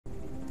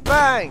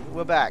Bang!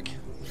 We're back.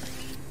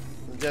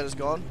 The dead is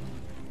gone.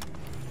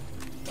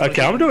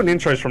 Okay, I'm doing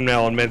intros from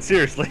now on, man.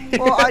 Seriously.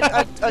 Well,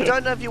 I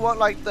don't know if you want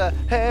like the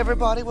hey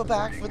everybody, we're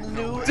back for the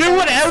new. Do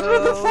whatever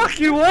the fuck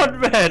you want,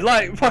 man.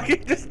 Like,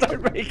 fucking just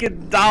don't make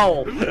it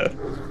dull.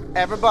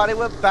 Everybody,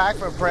 we're back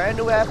for a brand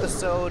new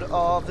episode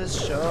of this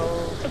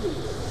show.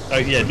 Oh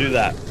yeah, do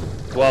that.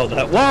 Whoa,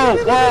 that. Whoa,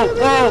 whoa,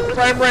 whoa!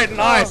 Frame rate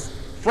and ice.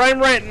 Frame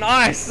rate and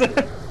ice.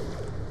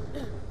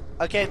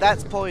 Okay,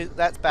 that's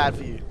bad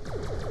for you.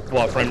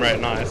 What? Frame rate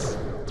and ice?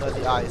 No,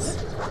 the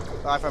ice.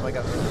 I found my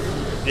gun.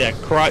 Yeah,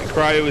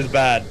 cryo is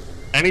bad.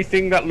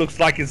 Anything that looks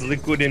like it's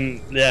liquid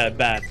in, yeah,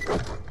 bad.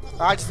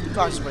 I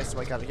just wasted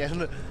my gun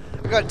again.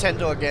 I got 10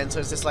 door again, so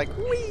it's just like,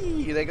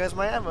 whee! There goes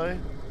my ammo.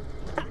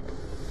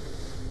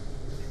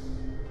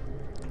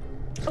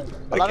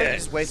 I love it, you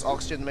just waste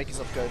oxygen and make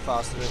yourself go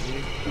faster, don't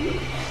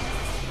you?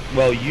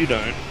 Well, you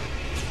don't.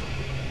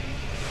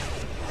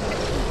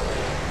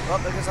 Oh,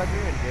 there goes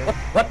Iberian here.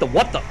 What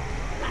the?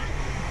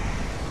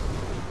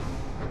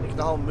 Making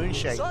the whole moon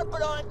shake.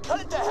 Sarpedon, cut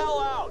it the hell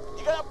out!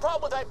 You got a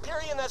problem with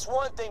Hyperion, that's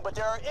one thing, but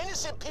there are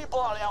innocent people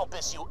on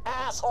Elpis, you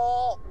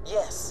asshole!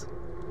 Yes,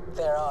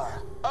 there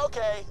are.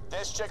 Okay,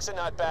 this chick's a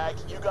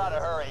nutbag. You gotta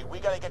hurry. We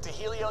gotta get to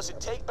Helios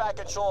and take back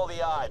control of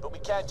the Eye, but we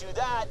can't do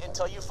that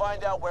until you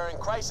find out where in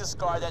Crisis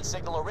Scar that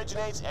signal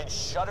originates and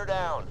shut her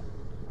down.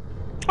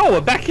 Oh,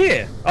 we're back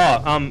here.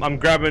 Oh, I'm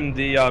grabbing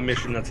the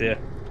mission that's here.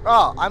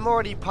 Oh, I'm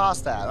already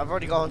past that. I've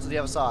already gone to the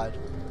other side.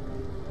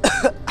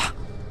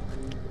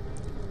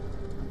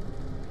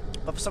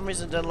 But for some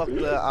reason it didn't lock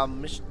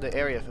the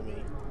area for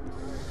me.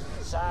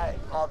 Sorry,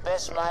 my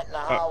best mate in the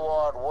whole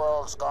wide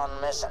world's gone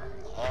missing,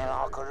 and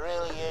I could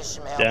really use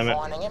some help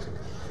finding him.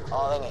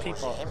 I think it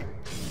was a him,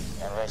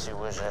 unless it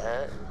was a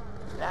her.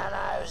 No,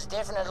 it was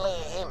definitely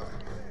a him.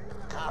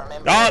 Can't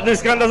remember. Oh,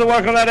 this gun doesn't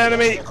work on that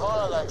enemy. You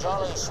call her the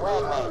Jolly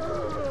Swag Man.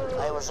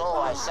 He was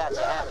always such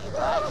a happy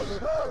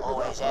bloke.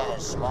 Always had a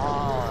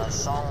smile and a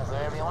song for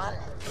everyone.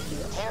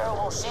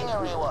 Terrible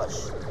singer he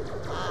was.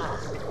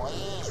 My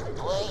ears would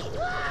bleed.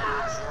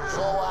 She was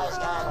always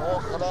going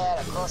walking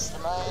about across the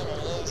moon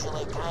and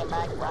usually came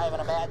back raving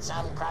about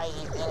some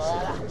crazy thing or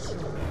other.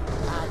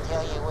 Can't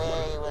tell you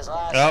where he was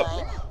last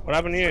seen. What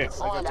happened to you?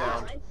 Find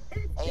out.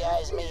 He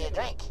owes me a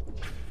drink.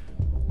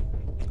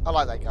 I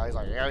like that guy. He's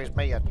like, he owes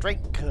me a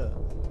drink.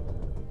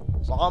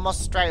 So I'm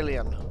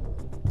Australian.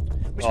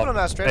 We should put on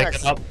an Australian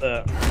accent.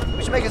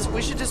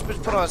 We should just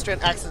put on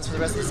Australian accents for the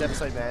rest of this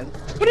episode, man.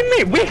 What do you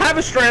mean? We have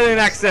Australian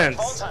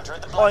accents.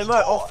 Oh,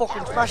 mate, I'll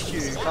fucking smash you.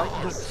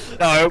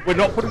 No, we're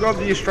not putting on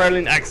the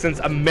Australian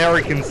accents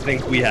Americans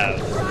think we have.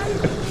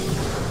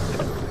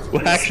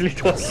 We're actually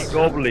talking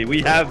normally.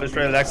 We have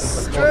Australian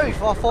accents. It's true. I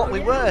thought we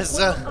were.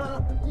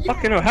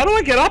 Fucking hell, how do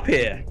I get up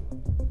here?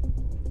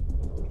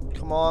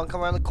 Come on,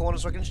 come around the corner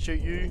so I can shoot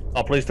you.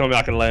 Oh, please tell me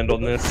I can land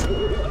on this.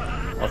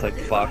 I'll take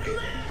the fuck.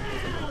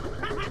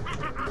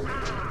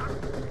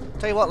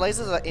 Tell you what,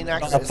 lasers are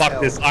inaccurate. Oh,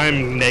 fuck this.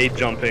 I'm nade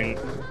jumping.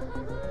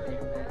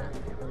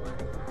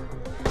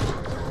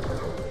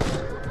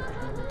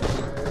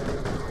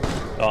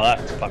 Oh,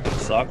 that fucking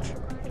sucked.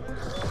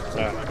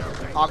 No.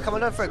 Oh, come on,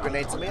 don't throw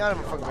grenades at me. I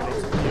don't throw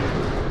grenades at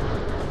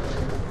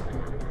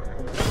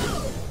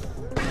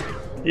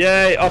you.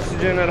 Yay,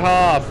 oxygen at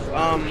half.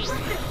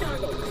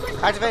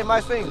 Activate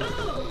my thing.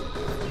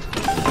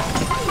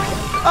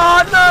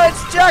 Oh no,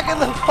 it's Jack in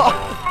the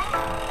box.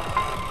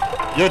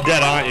 You're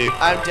dead, aren't you?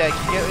 I'm dead.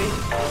 Can you get me?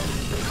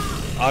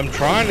 I'm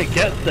trying to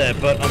get there,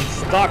 but I'm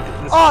stuck.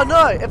 Oh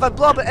no! If I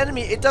blow up an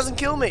enemy, it doesn't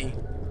kill me.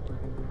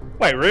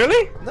 Wait,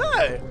 really?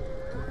 No.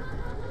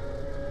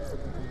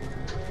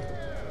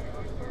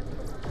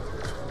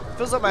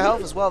 Fills up my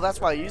health as well.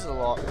 That's why I use it a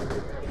lot.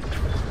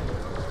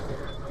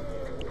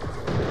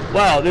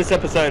 Well, this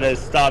episode has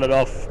started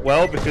off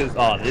well because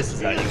this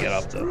is how you get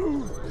up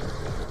to.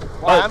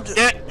 Well, I'm just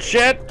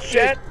shit.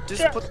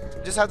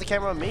 Just have the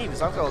camera on me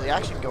because I've got all the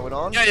action going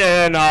on.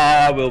 Yeah, no,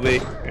 I will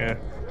be. Yeah.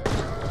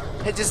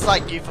 It's just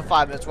like you for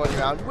 5 minutes running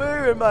around.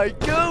 Where am I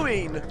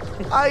going?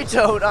 I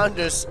don't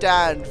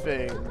understand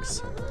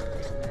things.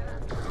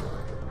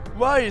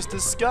 Why is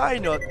the sky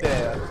not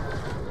there?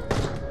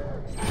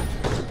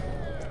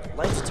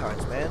 Laser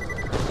turrets, man.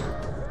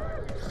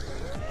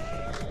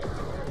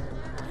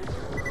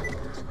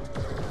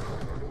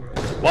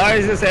 Why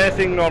is this air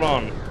thing not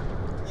on?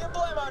 You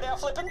blame out our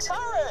flipping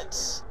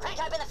turrets! Crank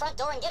open the front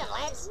door and get him,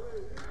 lads.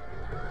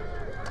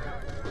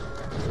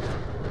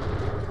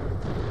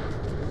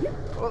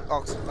 Oh,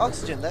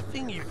 oxygen, that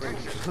thing you breathe.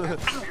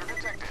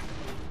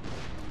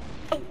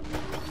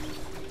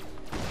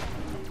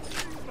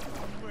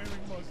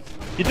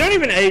 You don't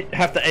even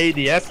have to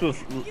ADS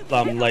with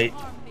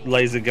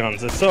laser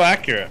guns. It's so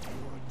accurate.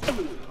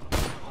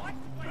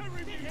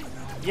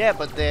 Yeah,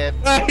 but they're...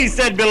 He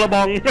said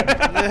Billabong.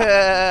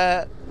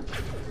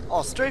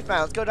 Oh, Street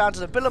Man, let's go down to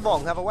the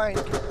Billabong, have a wank.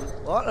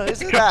 What? Who's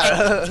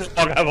that?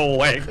 I'll have a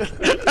wank.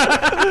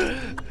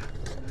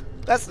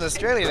 That's an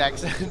Australian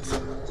accent.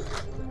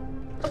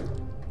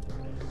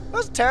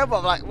 That's terrible.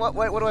 I'm like, what?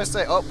 Wait, what do I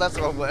say? Oh, that's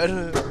the wrong word.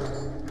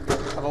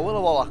 Have a willa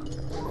walla.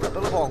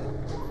 Billabong.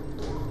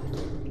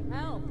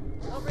 Help!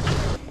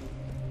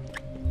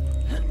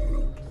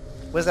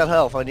 Where's that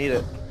health? I need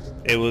it.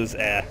 It was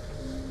air.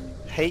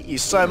 Hate you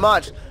so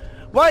much.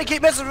 Why do you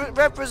keep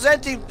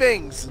representing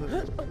things?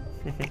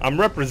 I'm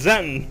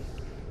representing.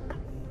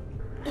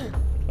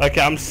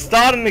 Okay, I'm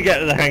starting to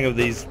get the hang of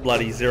these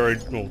bloody zero,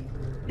 well,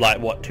 like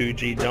what,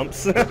 2G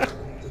jumps.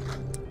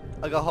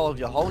 I got hold of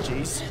your whole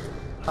G's.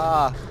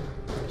 Ha,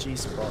 G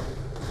spot.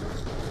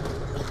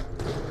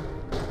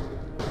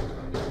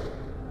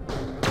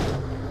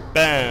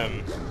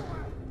 Bam.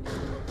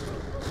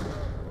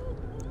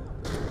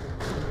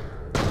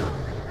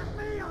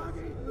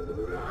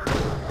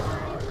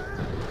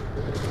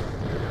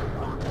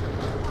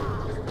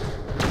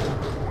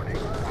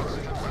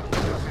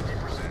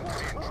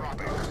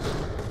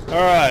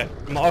 Alright,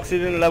 my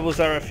oxygen levels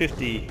are at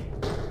 50.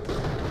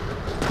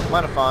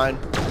 Mine are fine.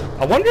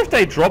 I wonder if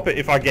they drop it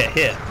if I get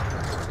hit.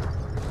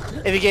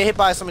 If you get hit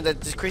by something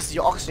that decreases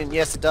your oxygen,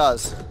 yes it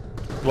does.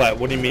 Wait,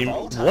 what do you mean?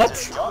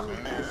 What?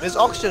 There's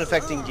oxygen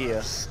affecting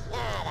gear.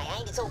 Nah, they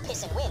ain't. It's all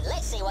piss and wind.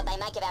 Let's see what they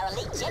make of our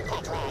elite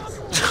jetpack lads.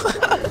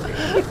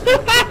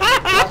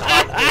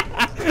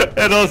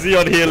 And Aussie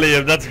on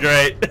helium, that's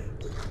great.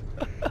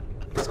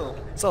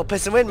 It's all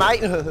piss and wind,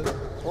 mate.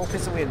 All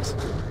piss and wind.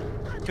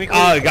 Can we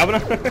call Governor?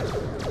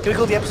 Can we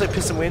call the episode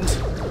Piss and Wind?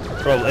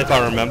 Well, if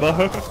I remember.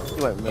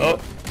 You won't remember. Oh.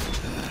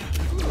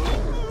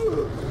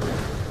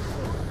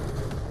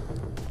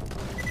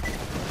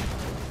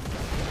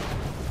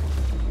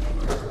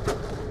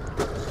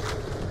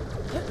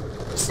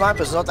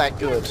 Sniper's not that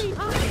good.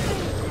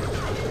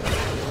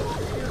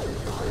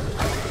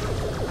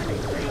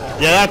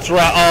 Yeah, that's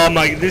right. Oh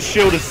my, this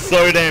shield is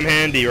so damn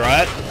handy,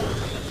 right?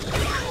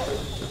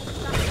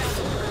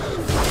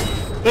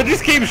 They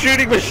just keep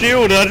shooting my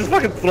shield and I just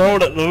fucking throw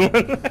it at them.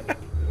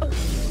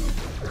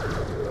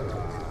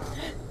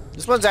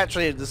 This one's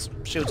actually, this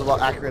shield's a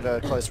lot accurate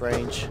at close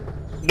range.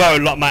 No,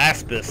 not my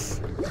Aspis.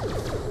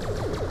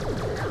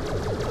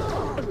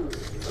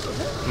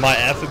 My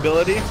F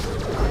ability?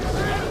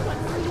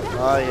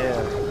 Oh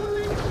yeah.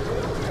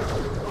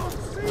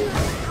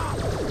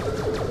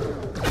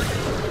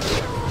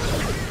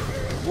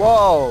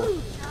 Whoa!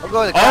 I'm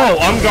going to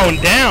I'm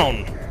going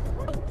down!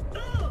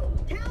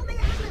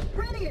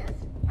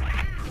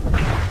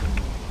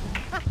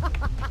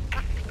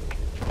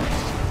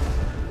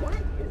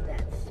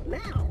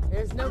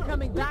 There's no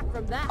coming back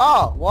from that.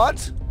 Oh,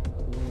 what?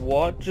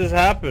 What just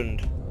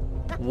happened?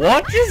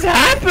 What just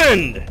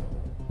happened?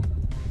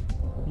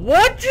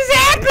 What just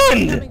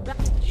happened?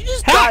 You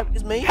just died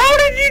with me? How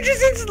did you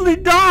just instantly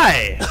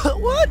die?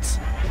 What?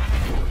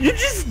 You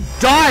just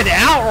died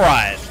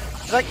outright.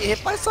 Did I get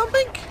hit by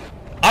something?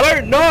 I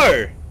don't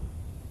know.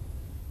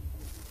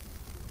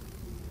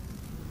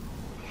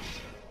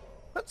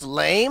 That's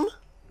lame.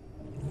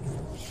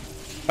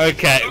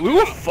 Okay, we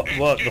were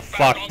what the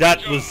fuck?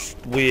 That was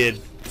weird.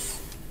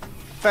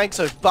 Thanks,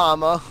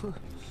 Obama.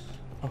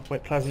 Oh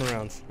wait, plasma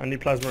rounds. I need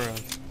plasma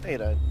rounds. No, you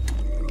don't.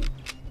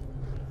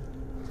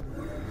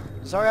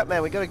 Sorry up,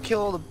 man. We gotta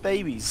kill all the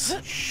babies.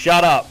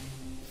 Shut up.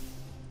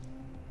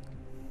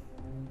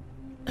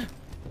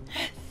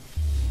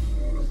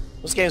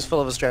 This game's full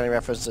of Australian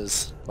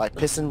references, like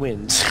piss and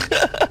wind.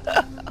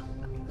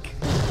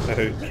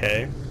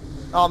 Okay.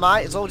 Oh,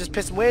 mate, it's all just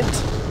piss and wind.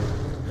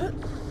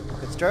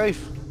 It's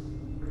truth.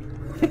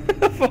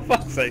 For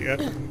fuck's sake.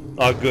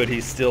 Oh good,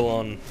 he's still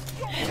on.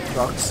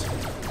 Rocks.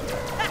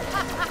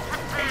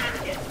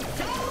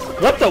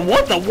 What the?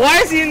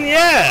 Why is he in the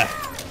air?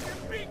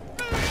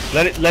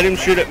 Let him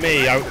shoot at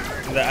me.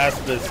 The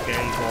Aspis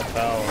gains more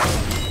power.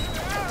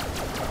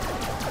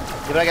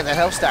 You better get the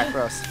health stack for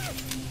us.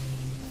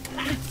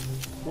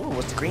 Ooh,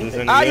 what's the green Is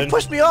thing? any Ah, good? you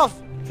pushed me off!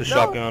 It's a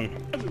shotgun.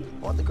 I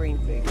want the green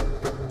thing.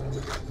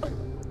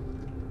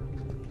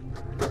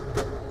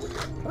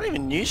 I don't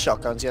even use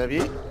shotguns yet, have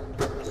you?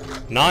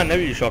 No, I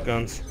never use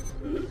shotguns.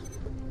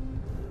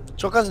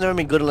 Shotguns never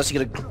been good unless you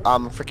get a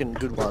freaking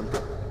good one.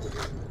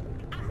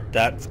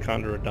 That's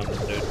kind of redundant,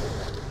 dude.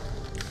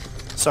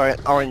 Sorry, an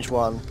orange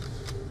one.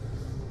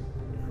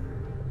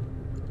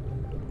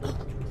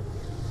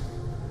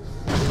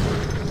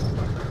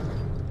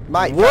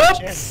 Mate,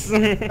 Whoops!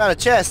 found a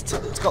chest.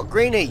 It's got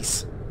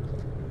greenies.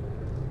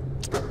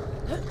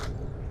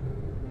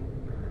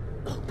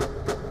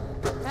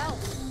 Help.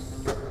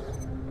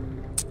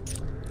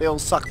 They all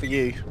suck for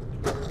you.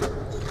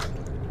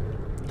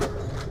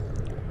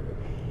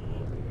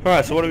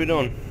 Alright, so what are we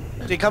doing?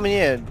 Do you come in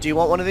here? Do you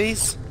want one of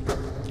these?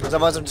 Because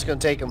otherwise I'm just going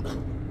to take them.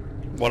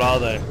 What are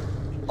they?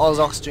 Oz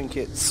oxygen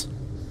kits.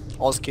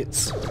 Oz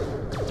kits.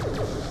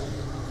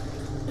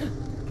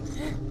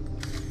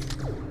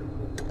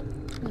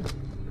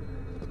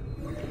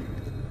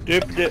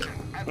 Dip.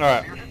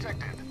 Alright.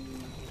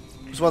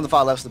 Just one on the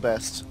far left's the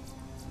best.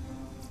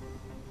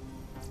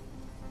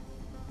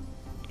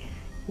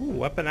 Ooh,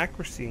 weapon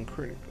accuracy and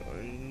critical.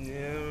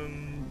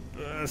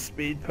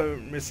 Speed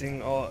potent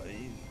missing. Oh,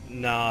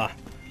 nah.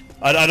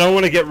 I don't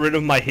want to get rid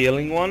of my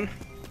healing one.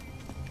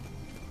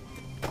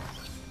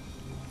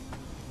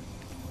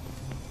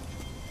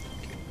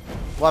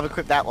 We'll have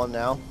equipped that one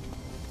now.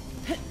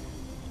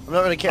 I'm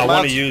not going to care. I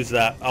want to use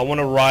that. I want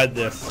to ride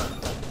this.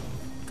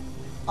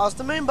 Oh, it's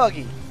the moon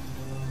buggy.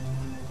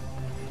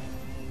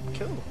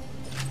 Cool.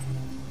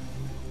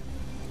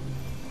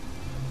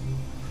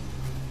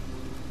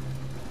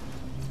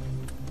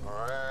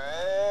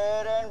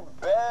 Red and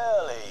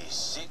belly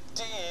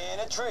sitting in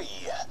a tree.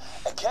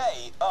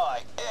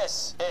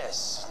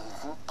 K-I-S-S.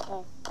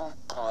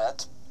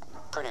 That's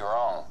pretty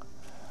wrong.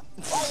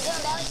 What are you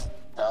doing, Belly?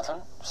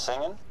 Nothing.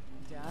 Singing.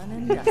 Done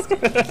and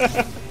dusted.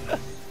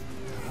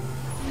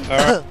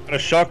 Alright, got a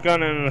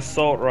shotgun and an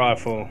assault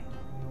rifle.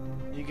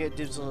 You get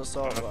dibs on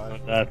assault rifle.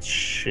 That's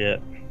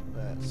shit.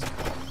 That's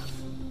cool.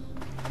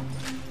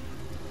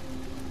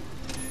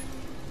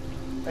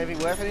 Anything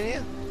worth it in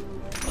here?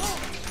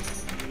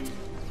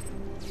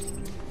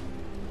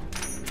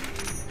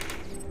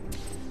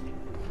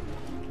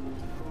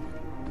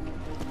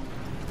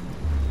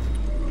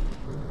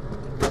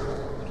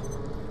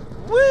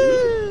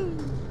 Woo!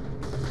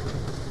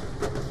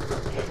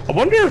 I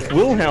wonder if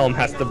Wilhelm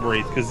has to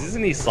breathe, because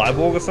isn't he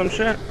cyborg or some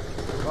shit?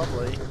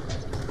 Probably.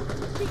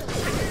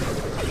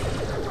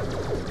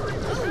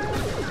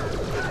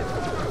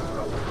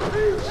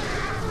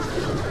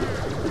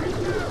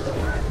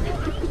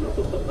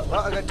 Well,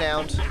 I got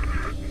downed.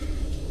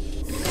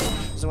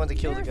 So I went to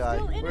kill the guy.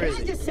 Where is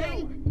he?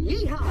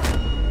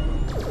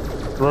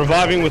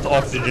 Reviving with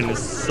oxygen is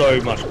so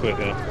much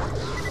quicker.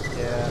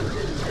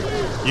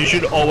 Yeah. You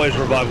should always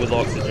revive with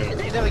oxygen.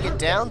 You never get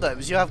down though,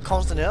 because you have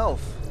constant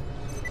health.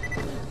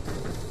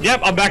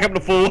 Yep, I'm back up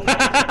to full.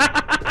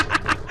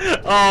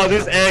 Oh,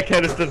 this air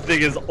canister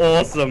thing is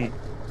awesome.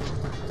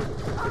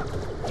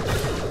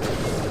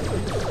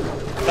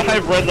 I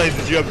have red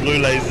lasers, you have blue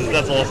lasers.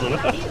 That's awesome.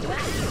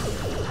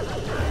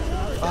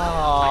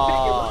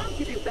 Oh.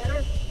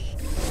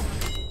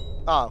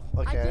 Oh,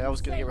 okay. I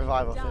was gonna get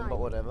revive off him, but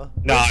whatever.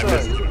 Nah, I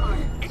missed.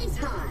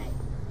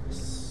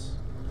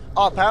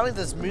 Oh, apparently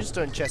there's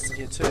moonstone chests in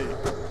here too.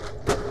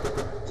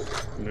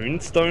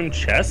 Moonstone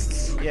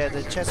chests? Yeah,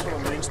 the chests full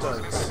of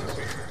moonstones.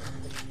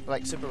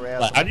 Like super rare.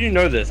 Like, how do you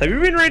know this? Have you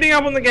been reading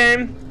up on the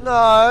game?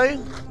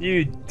 No,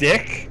 You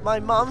dick. my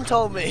mum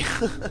told me.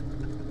 Let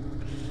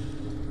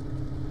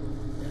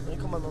me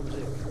call my mum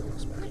too.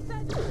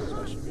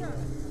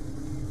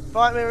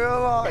 Fight me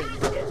real life.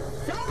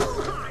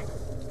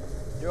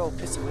 You're all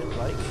piss and wind,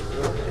 Blake.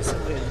 You're all piss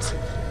and wind.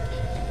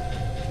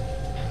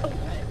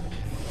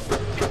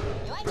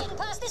 You ain't getting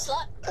past this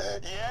lot.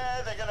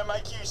 Yeah, they're gonna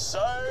make you so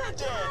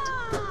dead.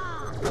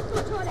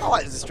 I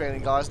like these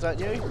Australian guys, don't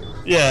you?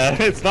 Yeah,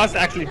 it's nice to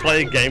actually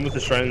play a game with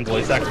Australian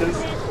voice actors.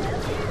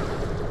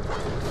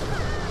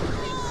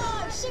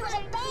 Oh, she was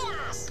a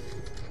badass.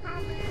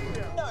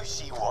 No,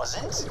 she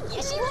wasn't.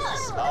 Yes, she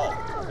was. Oh,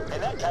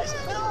 in that case,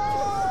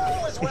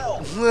 no as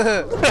well. Still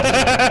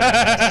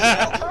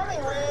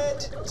coming,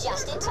 Red.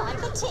 Just in time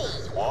for tea.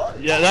 What?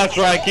 Yeah, that's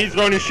right. Keep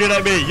throwing his shit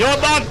at me. You're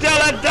not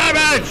dealing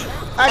damage.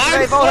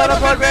 Activate I'm Vault Hanger sort of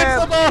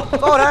program! invincible.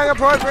 Vault Hanger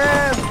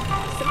program!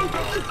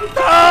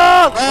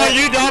 Oh! Oh,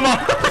 you dumber.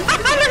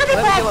 Let me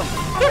kill him.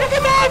 Look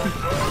at that.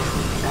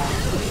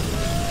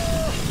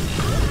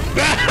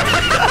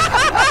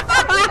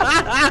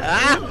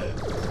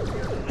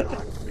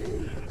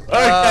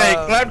 Okay,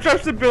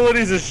 Claptrap's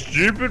abilities are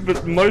stupid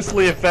but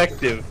mostly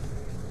effective.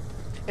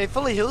 It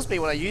fully heals me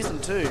when I use them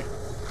too.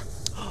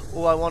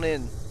 Oh, I want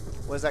in.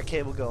 Where's that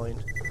cable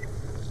going?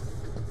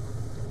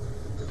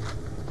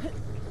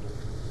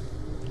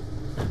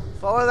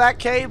 Follow that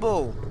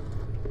cable!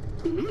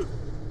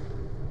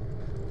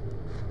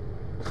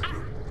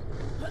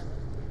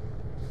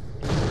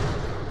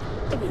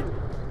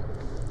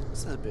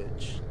 This is a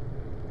bitch.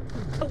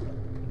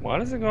 Why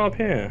does it go up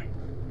here?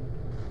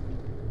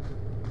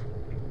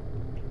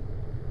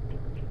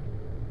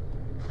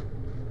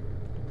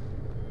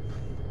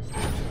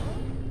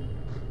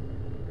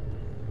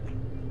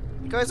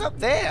 It goes up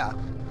there!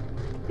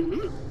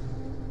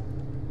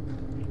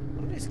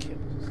 What are these cables?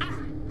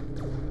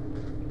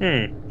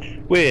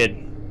 Weird. Is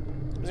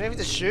there anything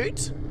to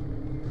shoot?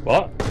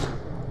 What?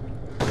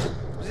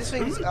 Is this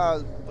thing,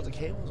 what the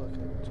cables are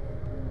connected?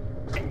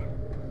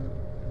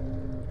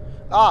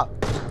 Ah!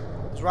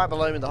 It's right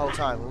below me the whole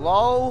time.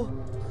 LOL!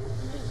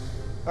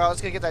 Alright,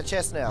 let's go get that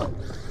chest now.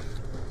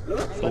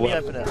 Let me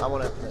open it. I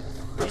want to open it.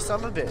 You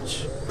son of a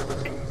bitch.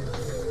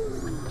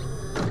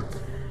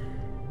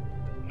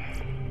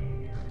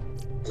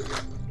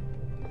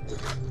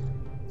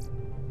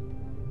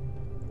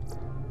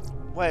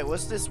 Wait,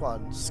 what's this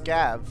one?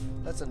 Scav.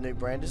 That's a new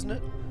brand, isn't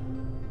it?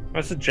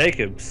 That's a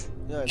Jacobs.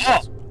 No,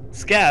 Oh!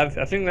 Scav,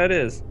 I think that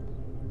is.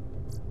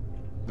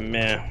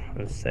 Meh,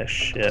 that's that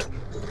shit.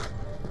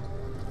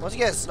 once you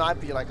get a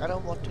sniper, you're like, I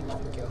don't want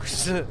anything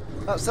else.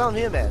 Oh, someone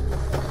here, man.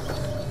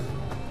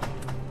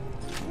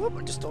 Whoop,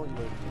 I just stole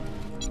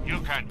you. You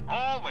can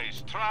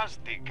always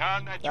trust the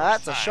gun at your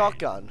That's side. a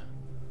shotgun.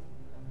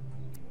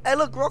 Hey,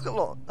 look, rocket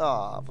launch.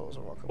 Oh, I thought it was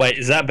a rocket. Wait,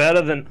 is that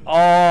better than...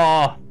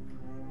 Oh!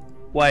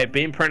 Wait,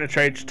 beam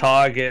penetrates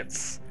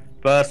targets,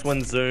 burst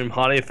when zoom,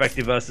 highly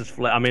effective versus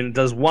flare. I mean, it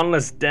does one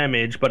less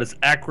damage, but its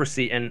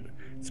accuracy and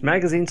its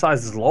magazine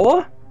size is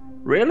lower?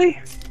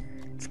 Really?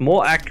 It's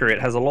more accurate,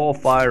 has a lower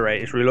fire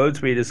rate, its reload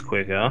speed is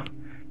quicker,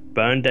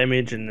 burn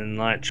damage and then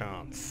light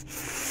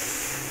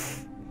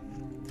chance.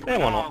 Yeah,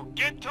 why not?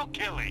 Get to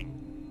killing.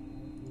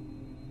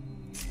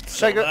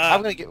 So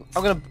I'm gonna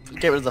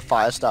get rid of the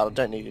fire starter.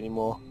 Don't need any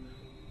more.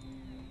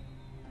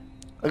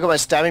 I've got my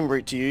stabbing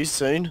root to use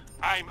soon.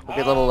 I'm We'll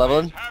get level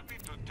 11. happy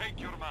to take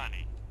your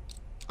money.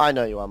 I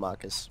know you are,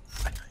 Marcus.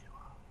 I know you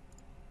are.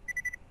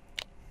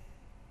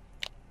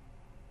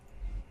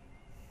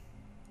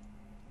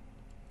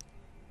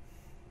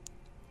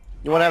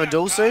 You want to have a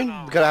duel soon?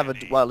 We gotta have a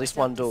well, at least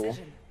one duel.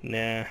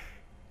 Nah.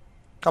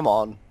 Come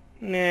on.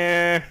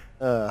 Nah.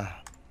 Nah.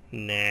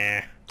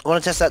 Nah. I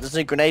want to test out this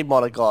new grenade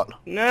mod I got.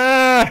 Nah.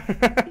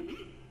 I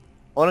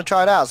want to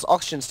try it out. It's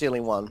oxygen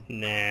stealing one.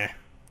 Nah.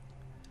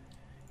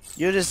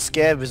 You're just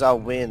scared because I'll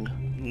win.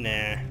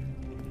 Nah.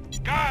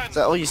 Guns, Is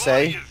that all you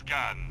say? glorious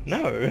guns.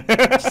 No.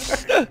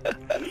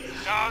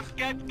 Don't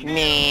get killed.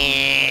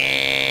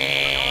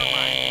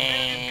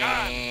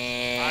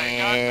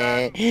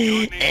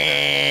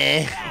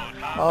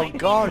 Oh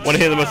god. Want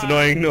to hear the most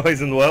annoying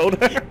noise in the world?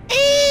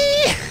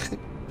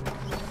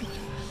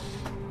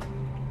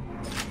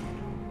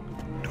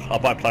 I'll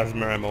buy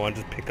plasma ammo and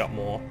just pick up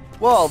more.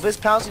 Well, this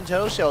pouncing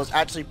turtle shell is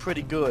actually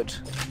pretty good.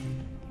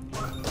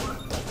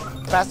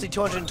 Capacity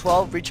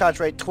 212, recharge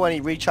rate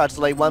 20, recharge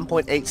delay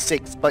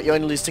 1.86, but you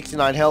only lose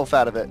 69 health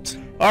out of it.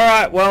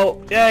 Alright,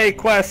 well, yay,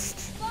 quest.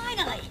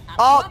 Finally, a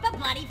Oh. proper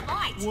bloody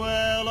fight.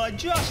 Well, I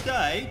just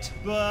ate,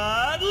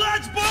 but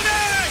let's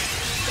boogie!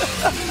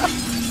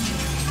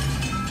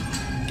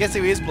 Guess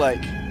who is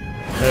Blake?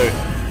 Who?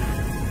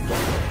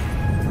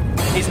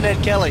 He's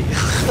Ned Kelly.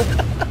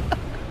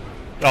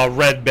 Oh,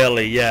 Red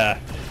Belly, yeah.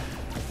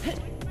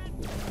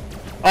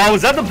 Oh,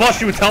 was that the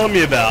boss you were telling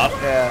me about?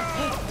 Yeah.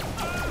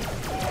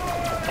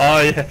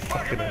 Oh, yeah,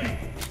 fucking hell.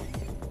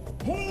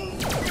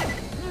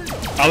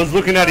 I was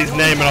looking at his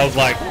name and I was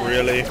like,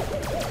 really?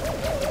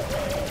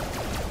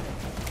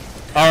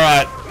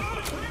 Alright.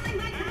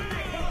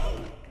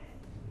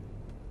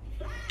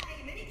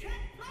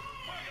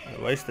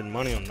 I wasted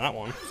money on that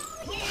one.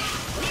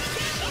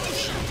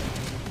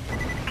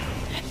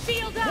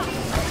 Shield up.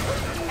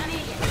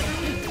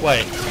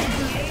 Wait.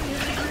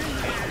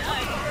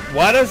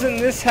 Why doesn't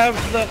this have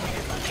the...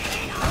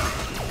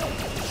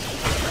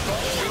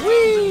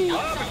 Whee!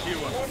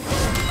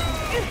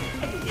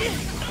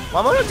 Why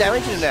am I not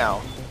damaging him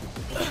now?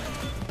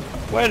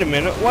 Wait a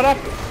minute, what up?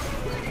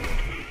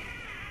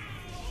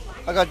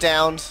 I got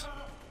downed.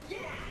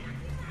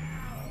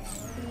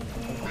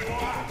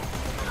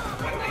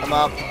 I'm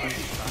up.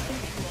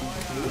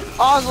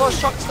 Oh, there's a lot of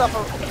shock stuff.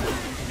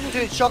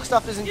 Dude, shock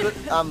stuff isn't good.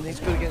 He's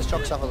good against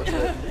shock stuff a little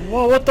bit.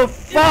 Whoa, what the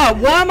fuck?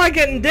 Why am I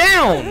getting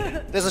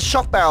down? There's a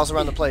shock barrels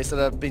around the place that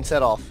have been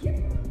set off.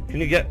 Can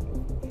you get...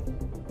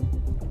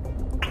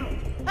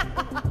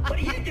 What are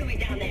you doing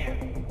down there?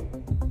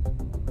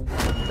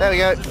 There we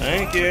go.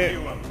 Thank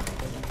you.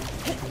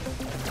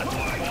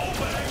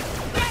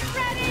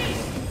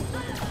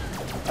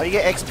 Oh, you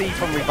get XP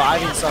from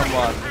reviving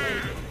someone.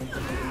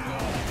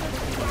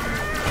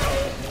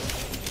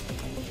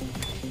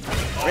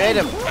 Grenade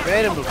him!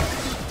 Grenade him!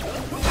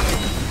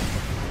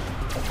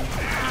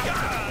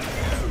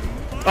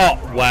 Oh,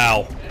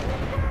 wow.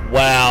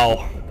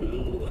 Wow.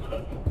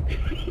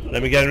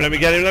 Let me get him, let me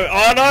get him, let me...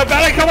 Oh no,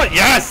 better come on!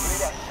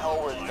 Yes! Who the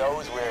hell were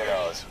those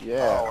weirdos?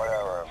 Yeah. Oh,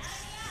 whatever.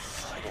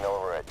 Fucking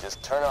over it.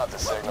 Just turn off the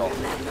signal.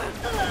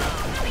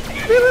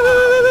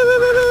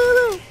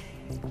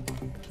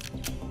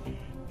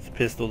 It's a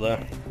pistol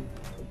there.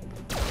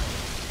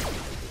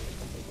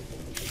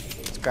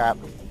 Let's grab.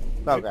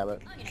 I'll grab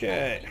it.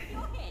 Okay.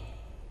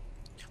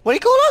 What do you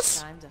call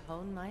us? Time to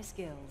hone my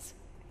skills.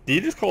 Did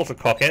you just call us a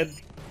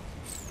cockhead?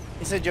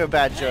 He said you're a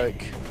bad joke.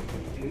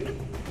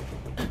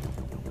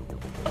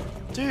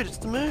 Dude, it's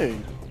the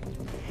moon.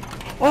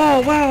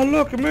 Oh wow,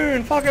 look, a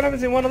moon! Fucking haven't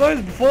seen one of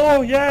those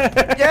before, yeah!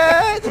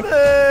 Yeah, it's the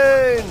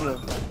moon!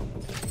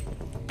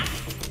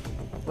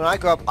 When I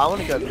grow up, I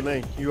want to go to the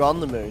moon. You're on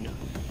the moon.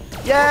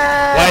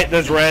 Yeah! Wait,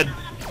 there's red.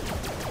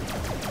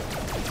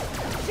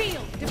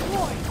 Shield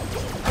deployed.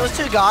 There was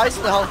two guys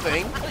in the whole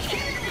thing.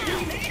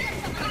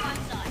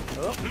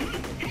 Oh.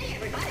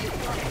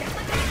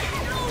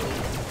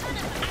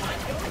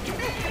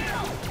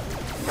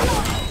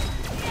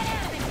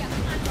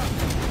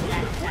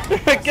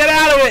 Get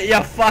out of it,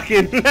 you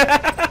fucking...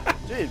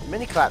 Dude,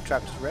 mini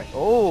claptrap just wrecked.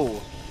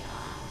 Oh!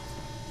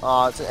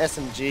 Oh, it's an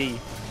SMG.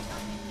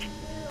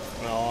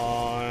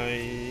 Oh,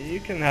 you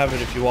can have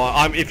it if you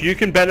want. If you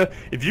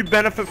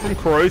benefit from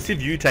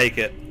corrosive, you take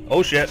it.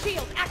 Oh shit.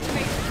 Shield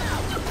activated.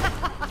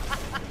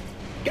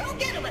 Go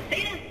get him,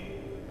 Athena!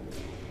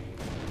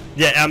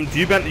 Yeah,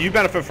 you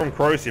benefit from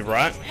corrosive,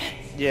 right?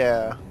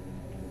 Yeah.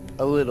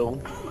 A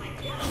little.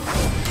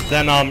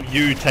 Then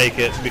you take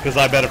it because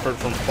I benefit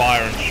from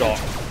fire and shock.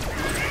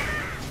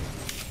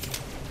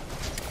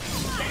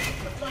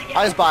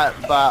 I just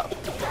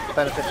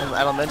benefit from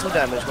elemental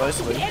damage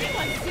mostly. Did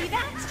anyone see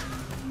that?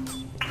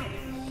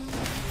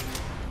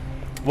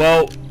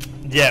 Well,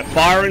 yeah,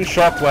 fire and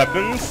shock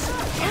weapons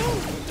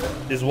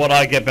is what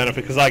I get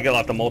benefit because I get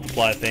like the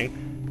multiplier thing.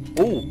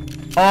 Ooh.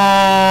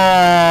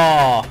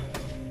 Oh.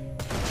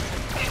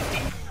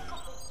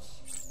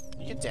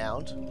 You get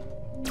downed.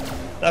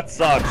 That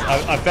sucks.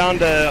 I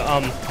found a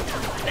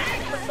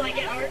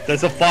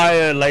there's a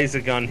fire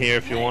laser gun here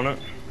if you want it.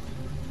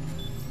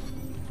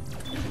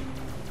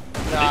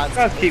 Nah, These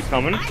guys keep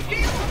coming. yeah,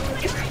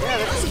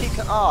 they just keep.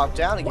 Oh, I'm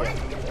down again.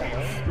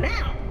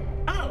 Now.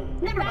 Oh,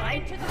 never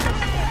mind.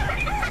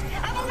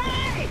 I'm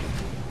alive.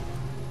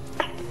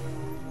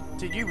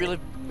 Dude, you really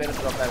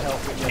benefit off that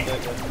health regen,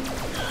 don't you?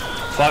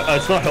 But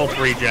it's not health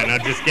regen. I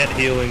just get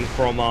healing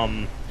from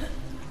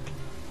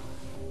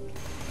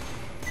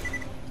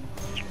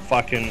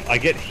I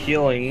get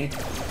healing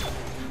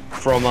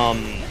from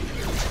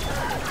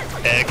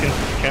air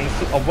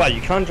canister. Oh wow, you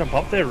can't jump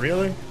up there,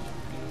 really?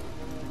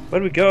 Where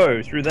do we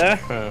go? Through there?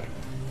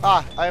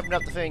 Ah, I opened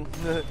up the thing.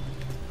 Glad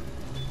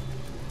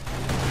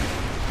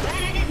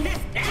I didn't mess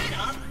that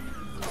up.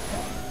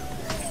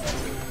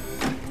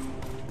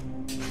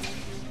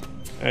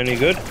 Any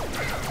good?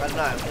 I don't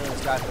know, I'm killing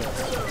this guy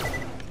first.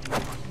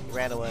 He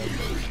ran away.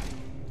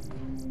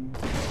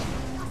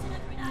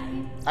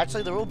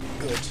 Actually, they're all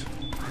good.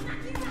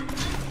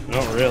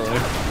 Not really.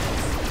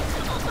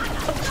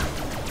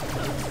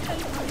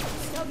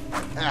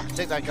 Ah,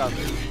 take that gun.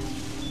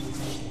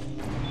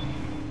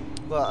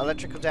 Well,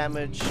 electrical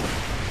damage.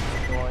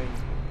 Going.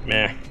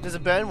 Meh. There's a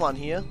burn one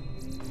here.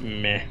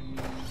 Meh.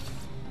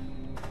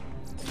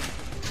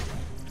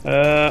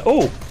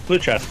 Oh, blue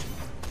chest.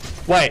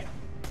 Wait.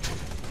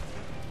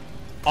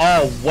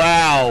 Oh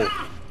wow.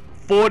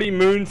 40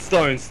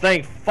 moonstones.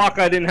 Thank fuck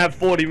I didn't have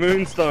 40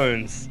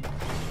 moonstones.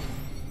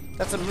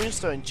 That's a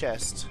moonstone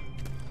chest.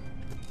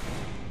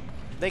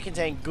 They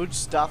contain good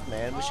stuff,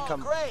 man. We should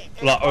come. Great.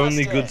 It's Like,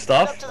 only busted. good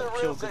stuff? Head up to the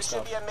Kill roof. good There should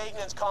stuff. be a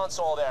maintenance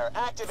console there.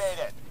 Activate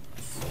it.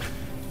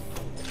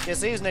 Yeah,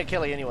 see, he's no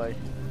Kelly anyway.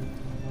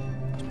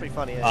 It's pretty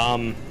funny.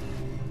 Eh?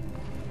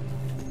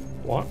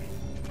 What?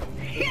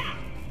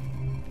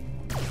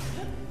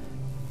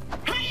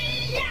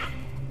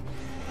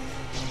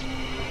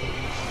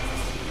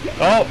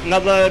 Oh,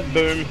 another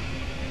boom.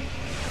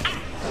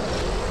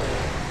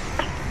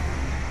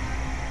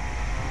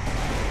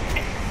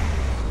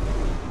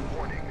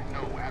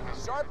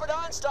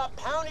 Sharpadon, stop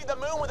pounding the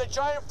moon with a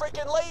giant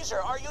freaking laser.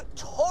 Are you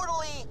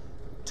totally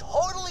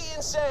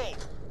insane?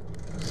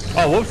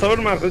 Oh, whoops! I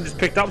automatically just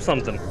picked up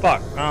something.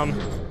 Fuck.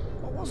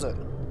 What was it?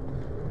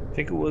 I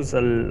think it was a.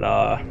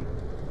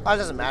 Oh, it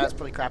doesn't matter. It's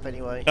probably crap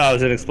anyway. Oh, it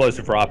was an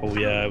explosive rifle.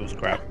 Yeah, it was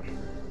crap.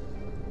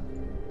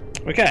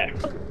 Okay.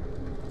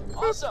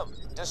 Awesome.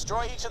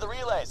 Destroy each of the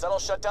relays. That'll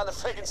shut down the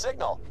freaking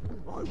signal.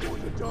 I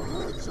wanted to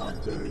hurt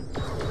something.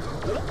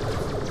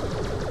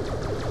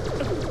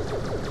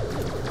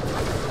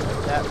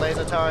 That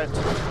laser turret.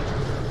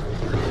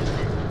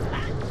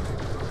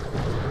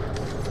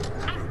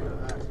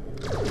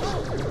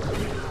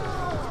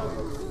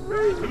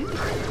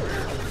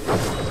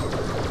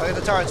 Look at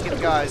the turrets, get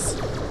the guys.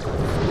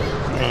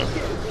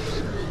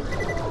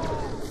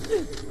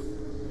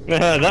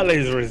 That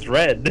laser is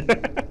red.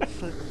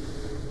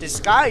 The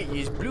sky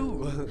is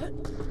blue.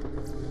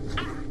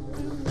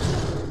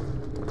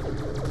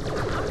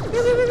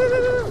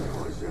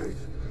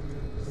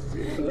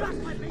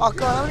 Oh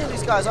god, how many of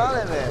these guys are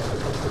there, man?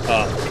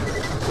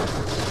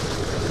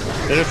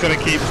 They're just gonna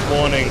keep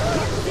spawning.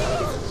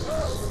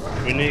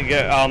 We need to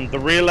get the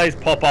relays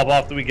pop up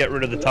after we get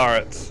rid of the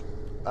turrets.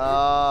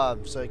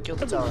 So kill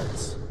the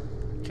turrets.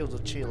 Kill the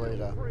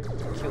cheerleader.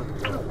 Kill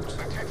the goat.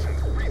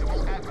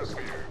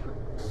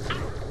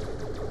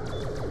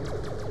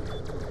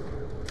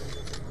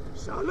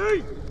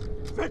 Sally,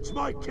 fetch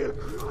my kill.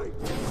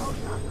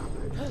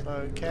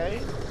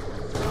 Okay.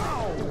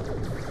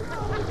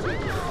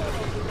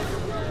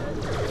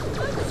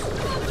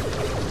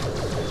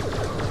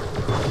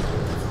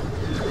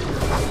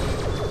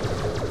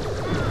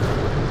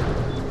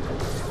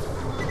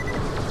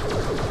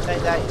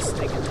 Take that, you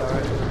stinking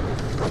turret.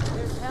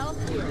 There's help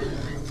here.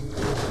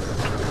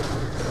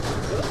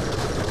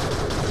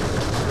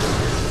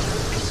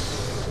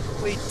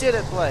 We did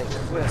it, Blake.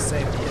 We're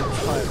saving the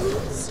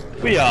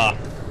Empire. We are.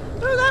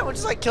 Look at that, we're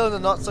just like killing the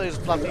not so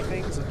fluffy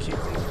things or cute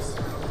things.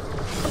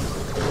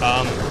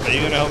 Are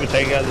you gonna help me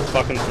take out this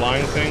fucking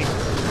flying thing?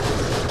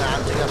 Nah,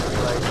 I'm taking up the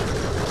blade.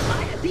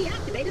 I have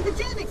deactivated the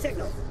jamming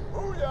signal.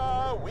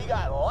 Booyah! We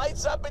got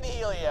lights up in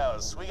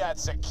Helios. We got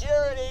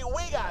security.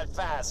 We got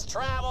fast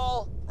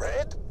travel.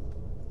 Red?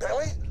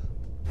 Billy?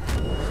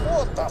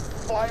 What the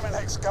flaming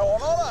heck's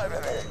going on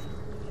over there?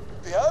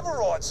 The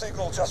override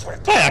signal just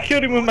went. Hey, I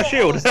killed him with my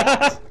shield.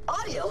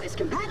 Audio is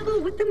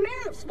compatible with the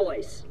Mayor's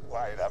voice.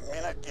 Wait a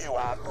minute, you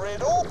aren't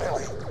Red or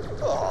Billy.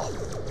 Oh,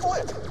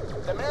 flip.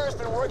 The mayor's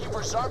been working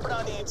for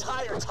Sharpadon the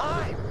entire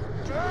time.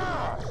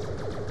 God.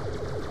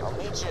 I'll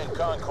meet you in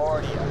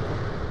Concordia.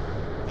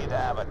 Need to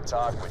have a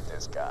talk with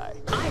this guy.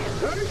 I have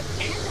heard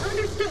and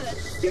understood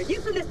your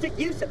euphemistic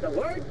use of the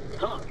word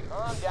talk.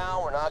 Calm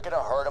down. We're not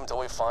gonna hurt him till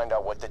we find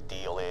out what the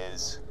deal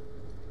is.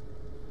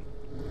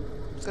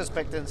 I was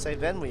expecting to say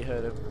then we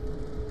heard him.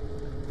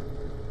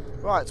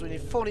 Right, so we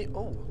need 40.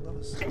 Oh, that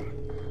was.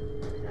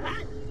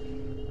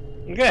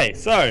 Okay,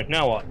 so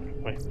now what?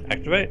 Wait,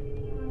 activate.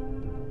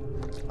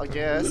 I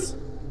guess.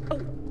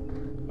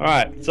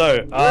 Alright,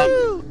 so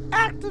Woo!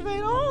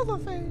 Activate all the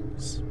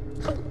things.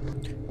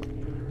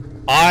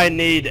 I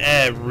need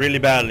air really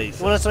badly. So.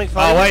 You want something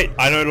funny? Oh wait,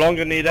 I no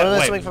longer need air.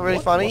 Want to know Wait, something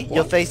really funny?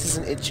 Your face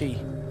isn't itchy.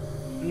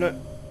 No.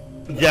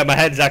 Yeah, my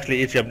head's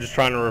actually itchy. I'm just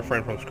trying to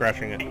refrain from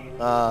scratching it.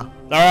 All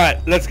right,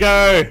 let's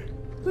go.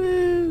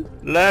 Woo.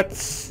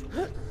 Let's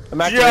I'm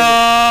jump.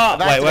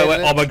 activated Wait.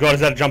 it. Oh my god,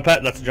 is that a jump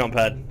pad? That's a jump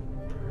pad.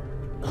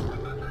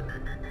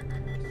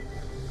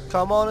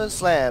 Come on and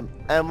slam,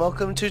 and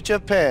welcome to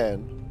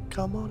Japan.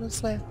 Come on and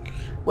slam.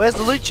 Where's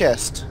the loot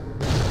chest?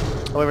 Oh,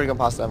 we've already gone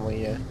past that one,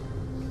 yeah.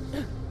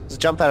 There's a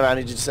jump pad around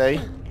here, did you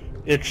say?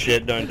 It's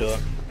shit, don't do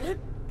it.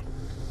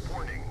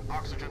 Warning,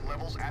 oxygen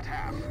levels at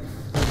half.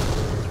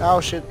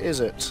 How shit is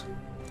it?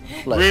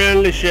 Like,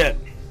 Really shit.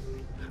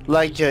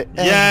 Like your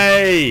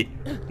Yay!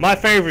 My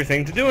favorite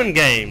thing to do in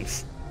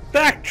games.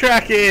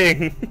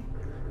 Backtracking!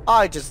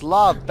 I just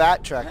love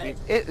backtracking.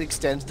 It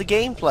extends the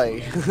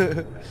gameplay.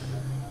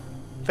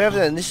 Further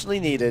than initially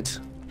needed.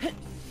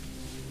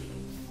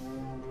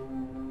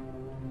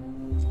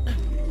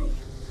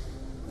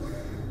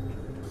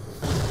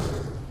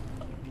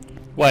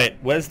 Wait,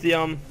 where's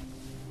the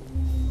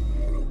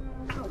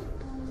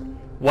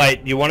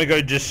Wait, you want to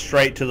go just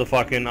straight to the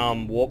fucking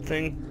warp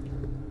thing?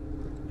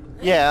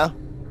 Yeah.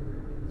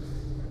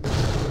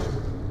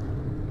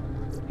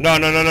 No,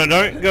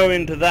 don't go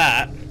into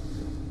that.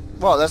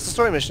 Well, that's the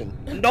story mission.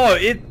 No,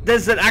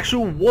 there's an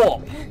actual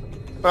warp.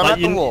 But I'm at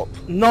the warp.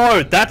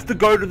 No, that's to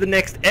go to the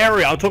next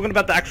area. I'm talking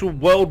about the actual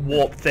world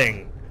warp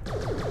thing.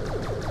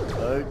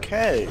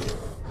 Okay.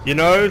 You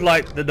know,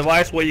 like the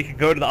device where you can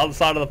go to the other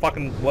side of the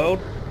fucking world?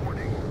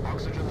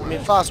 I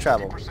mean fast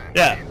travel.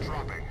 Yeah.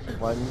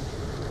 One.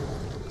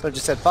 I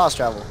just said fast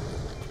travel.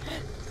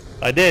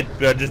 I did,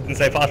 but I just didn't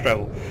say fast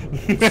travel.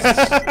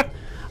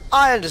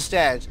 I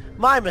understand.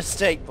 My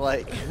mistake,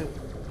 Blake.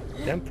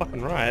 Damn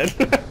fucking right.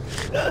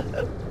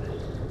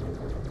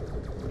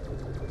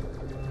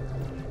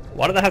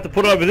 Why did I have to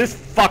put it over this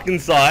fucking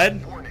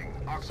side?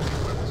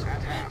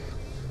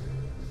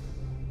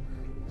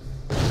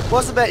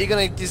 What's the bet you're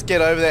gonna just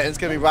get over there and it's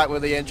gonna be right where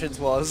the entrance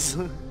was?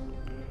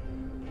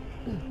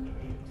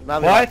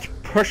 White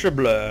pressure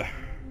blur.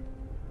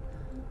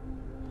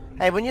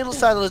 Hey, when you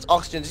decide to lose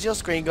oxygen, does your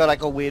screen go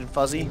like all weird and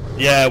fuzzy?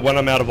 Yeah, when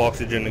I'm out of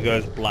oxygen it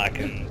goes black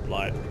and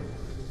like,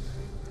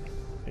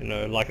 you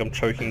know, like I'm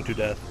choking to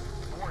death.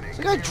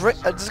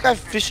 There's a guy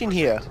fishing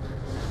here.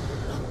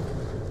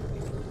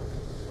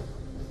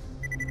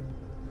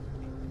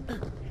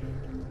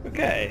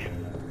 Okay.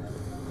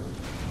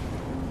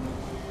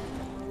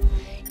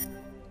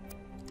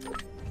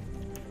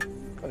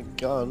 A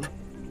gun.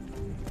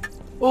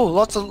 Oh,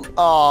 lots of.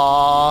 Oh.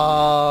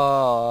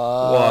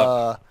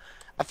 What?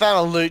 I found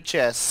a loot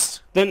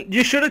chest. Then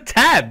you should have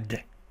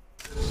tabbed.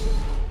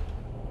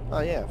 Oh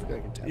yeah, I forgot I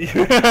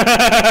can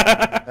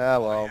tab. Ah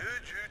well.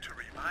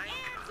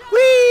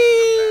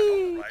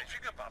 Whee!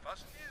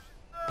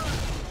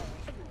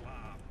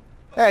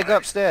 Hey, I go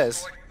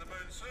upstairs.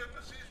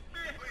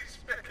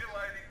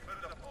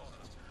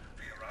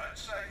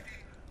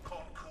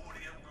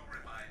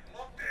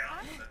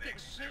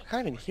 I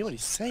can't even hear what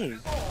he's saying.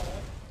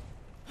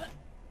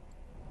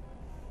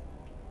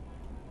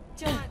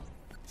 John.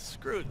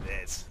 Screw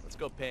this. Let's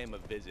go pay him a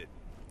visit.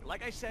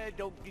 Like I said,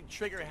 don't get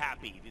trigger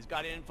happy. If he's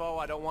got info,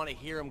 I don't want to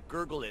hear him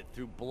gurgle it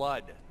through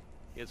blood.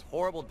 He has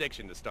horrible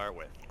diction to start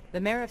with. The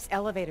Marif's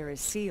elevator is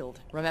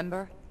sealed,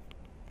 remember?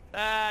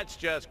 That's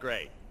just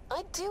great.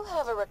 I do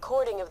have a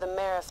recording of the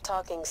Marif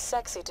talking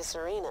sexy to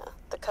Serena,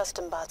 the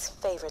custom bot's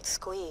favorite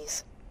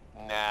squeeze.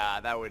 Nah,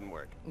 that wouldn't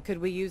work. Could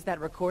we use that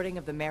recording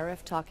of the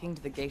Marif talking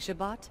to the geisha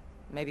bot?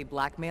 Maybe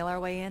blackmail our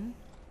way in?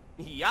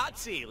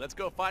 Yahtzee! Let's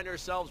go find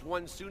ourselves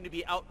one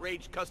soon-to-be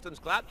outraged customs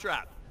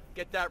claptrap.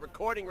 Get that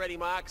recording ready,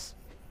 Mox.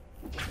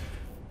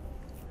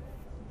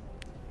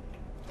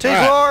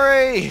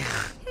 Glory!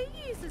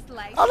 He uses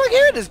light. Oh look,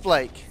 here it is,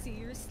 Blake.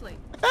 Seriously.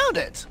 I found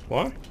it.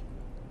 What?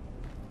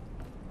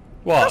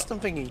 What? Custom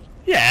thingy.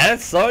 Yeah,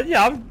 so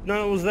yeah, I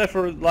know it was there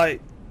for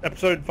like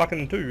episode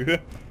fucking 2.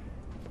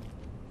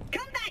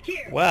 Come back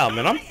here. Wow,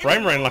 man, I'm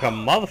frame rating like a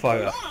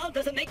motherfucker. Law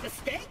doesn't make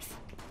mistakes.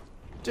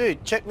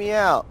 Dude, check me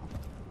out.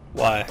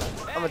 Why?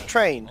 I'm a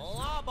train.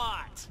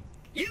 Lawbot!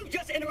 You've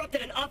just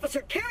interrupted an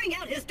officer carrying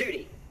out his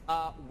duty.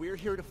 We're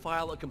here to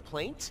file a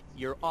complaint.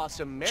 Your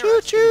awesome Marif's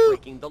Choo-choo. been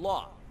breaking the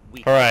law.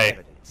 We have Hooray.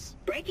 evidence.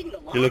 Breaking the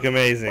law? You look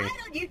amazing. Why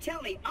don't you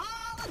tell me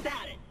all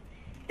about it?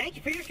 Thank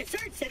you for your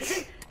concern,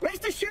 citizen.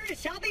 Rest assured it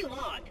shall be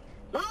logged.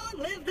 Long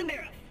live the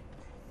Marif.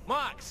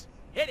 Mox,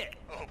 hit it.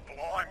 Oh,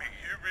 blimey,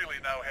 you really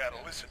know how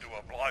to listen to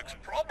a bloke's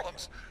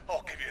problems.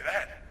 I'll give you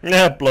that.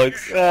 Yeah,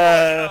 blokes. You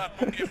can't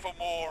book you for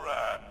more,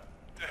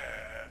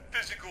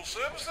 physical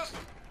services?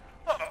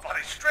 I'm a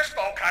bloody stress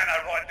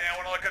volcano right now,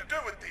 and I could do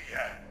with the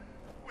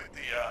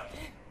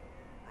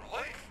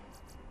relief.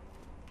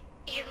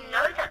 You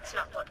know that's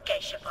not what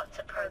geisha bots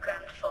are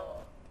programmed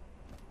for.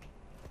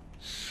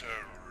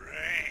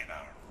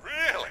 Serena,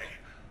 really?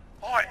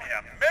 I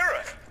am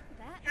Merith.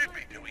 You'd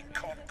be doing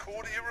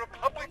Concordia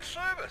Republic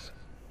service.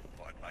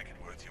 I'd make it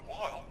worth your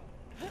while.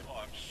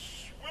 I'm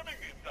swimming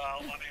in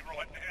Dale money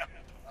right now.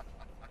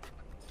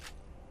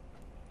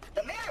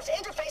 The Marif's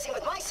interfacing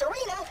with my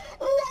Serena?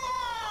 No!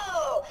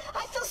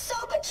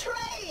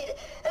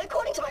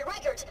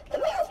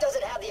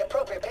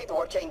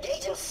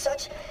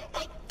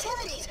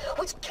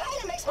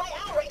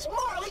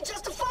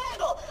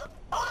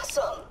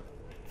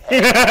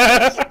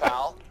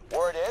 Pal.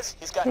 Word is,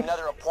 he's got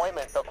another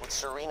appointment booked with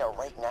Serena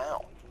right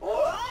now.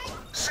 What?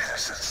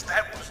 Citizens,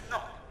 that was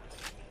not.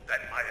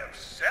 That may have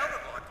sounded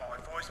like my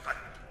voice, but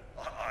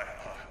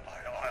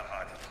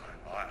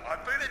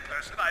I've been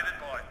impersonated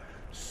by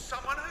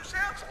someone who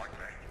sounds like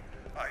me.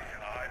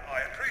 I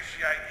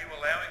appreciate you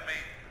allowing me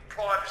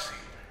privacy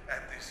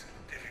at this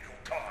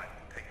difficult time.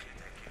 Thank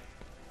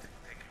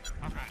you.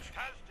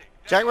 Fantastic.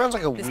 Jack runs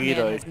like a This man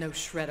weirdo. has no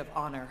shred of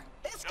honor.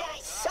 This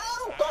guy's so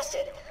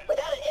busted.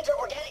 Without an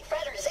inter-organic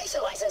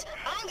fraternization license,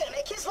 I'm gonna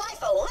make his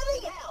life a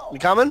living hell. You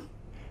coming?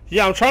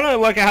 Yeah, I'm trying to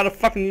work out how to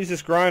fucking use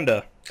this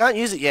grinder. Can't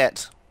use it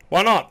yet.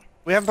 Why not?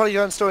 We haven't probably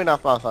gone story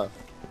enough, Martha.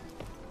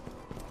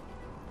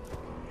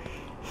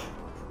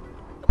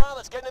 Come on,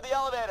 let's get into the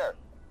elevator.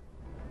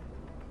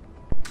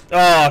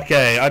 Oh,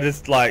 okay. I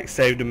just like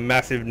saved a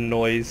massive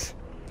noise.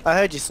 I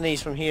heard you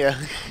sneeze from here.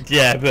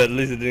 Yeah, but at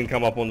least it didn't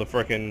come up on the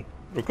frickin'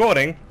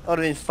 recording. That would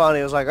have been funny.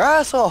 It was like,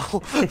 asshole.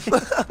 Come on,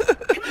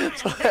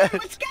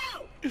 let's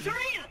go.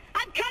 Serena,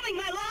 I'm coming,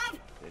 my love.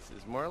 This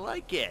is more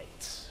like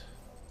it.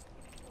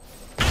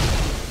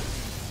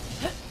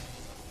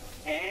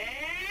 And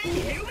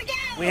here we go.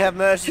 We have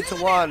mercy to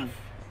one.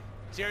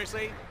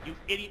 Seriously? You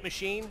idiot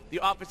machine? The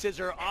offices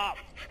are up.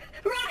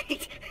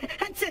 Right.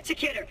 I'm such a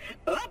kidder.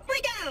 Up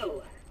we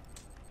go.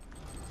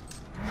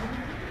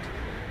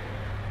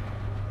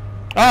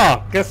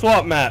 Oh, guess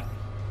what, Matt?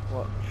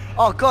 What?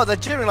 Oh god, they're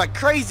jittering like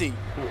crazy.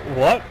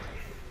 What?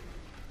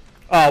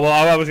 Oh,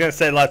 well, I was gonna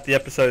say like the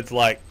episode's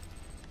like,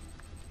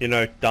 you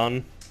know,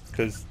 done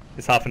because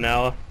it's half an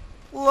hour.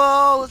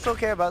 Lol, let's not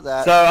care about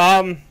that.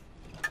 So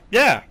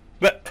yeah,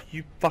 but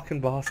you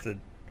fucking bastard.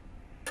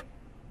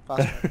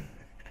 Bastard.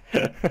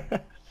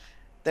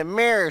 The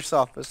mayor's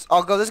office.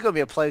 Oh god, this is gonna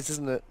be a place,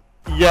 isn't it?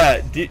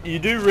 Yeah, you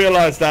do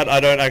realize that I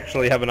don't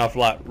actually have enough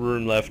like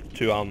room left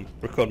to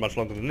record much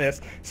longer than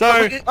this. So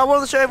I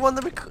wanted to show everyone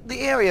the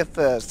area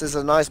first. There's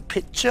a nice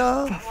picture.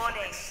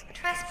 Warning.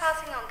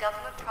 Trespassing on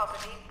government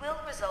property will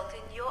result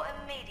in your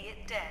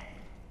immediate death.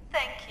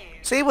 Thank you.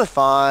 See, we're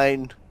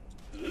fine.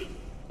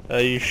 are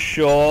you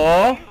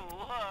sure?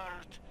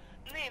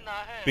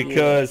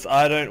 Because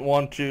I don't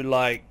want to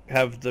like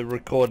have the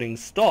recording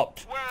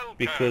stopped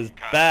because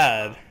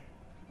bad.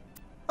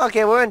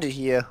 Okay, we're into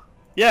here.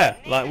 Yeah,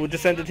 like we'll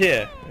just end it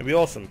here. It'd be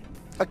awesome.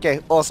 Okay,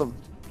 awesome.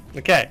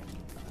 Okay,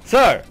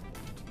 so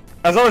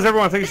as always,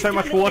 everyone, thank you so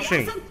much for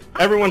watching.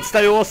 Everyone,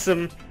 stay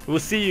awesome. We'll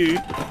see you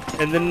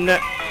in the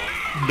next.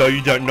 No,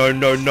 you don't. No,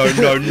 no, no,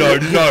 no, no, no,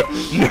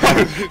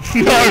 no,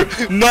 no,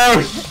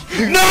 no,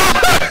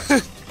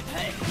 no.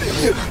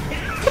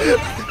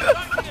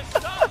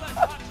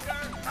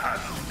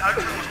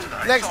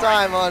 Next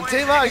time on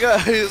Team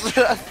Eigos.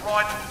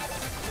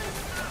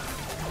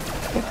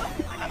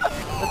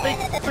 The big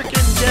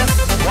freaking death.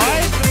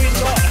 Why do we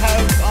not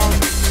have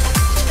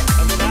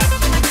a map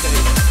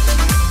thing?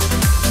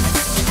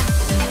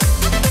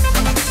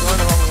 Going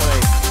the wrong way.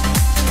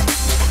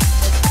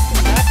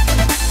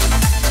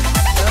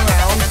 Turn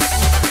around.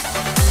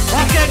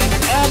 Fucking!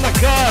 Oh my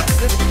god!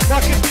 This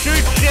fucking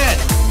shoot shit!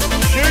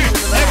 Shoot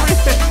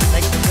everything!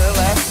 Make the go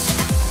left.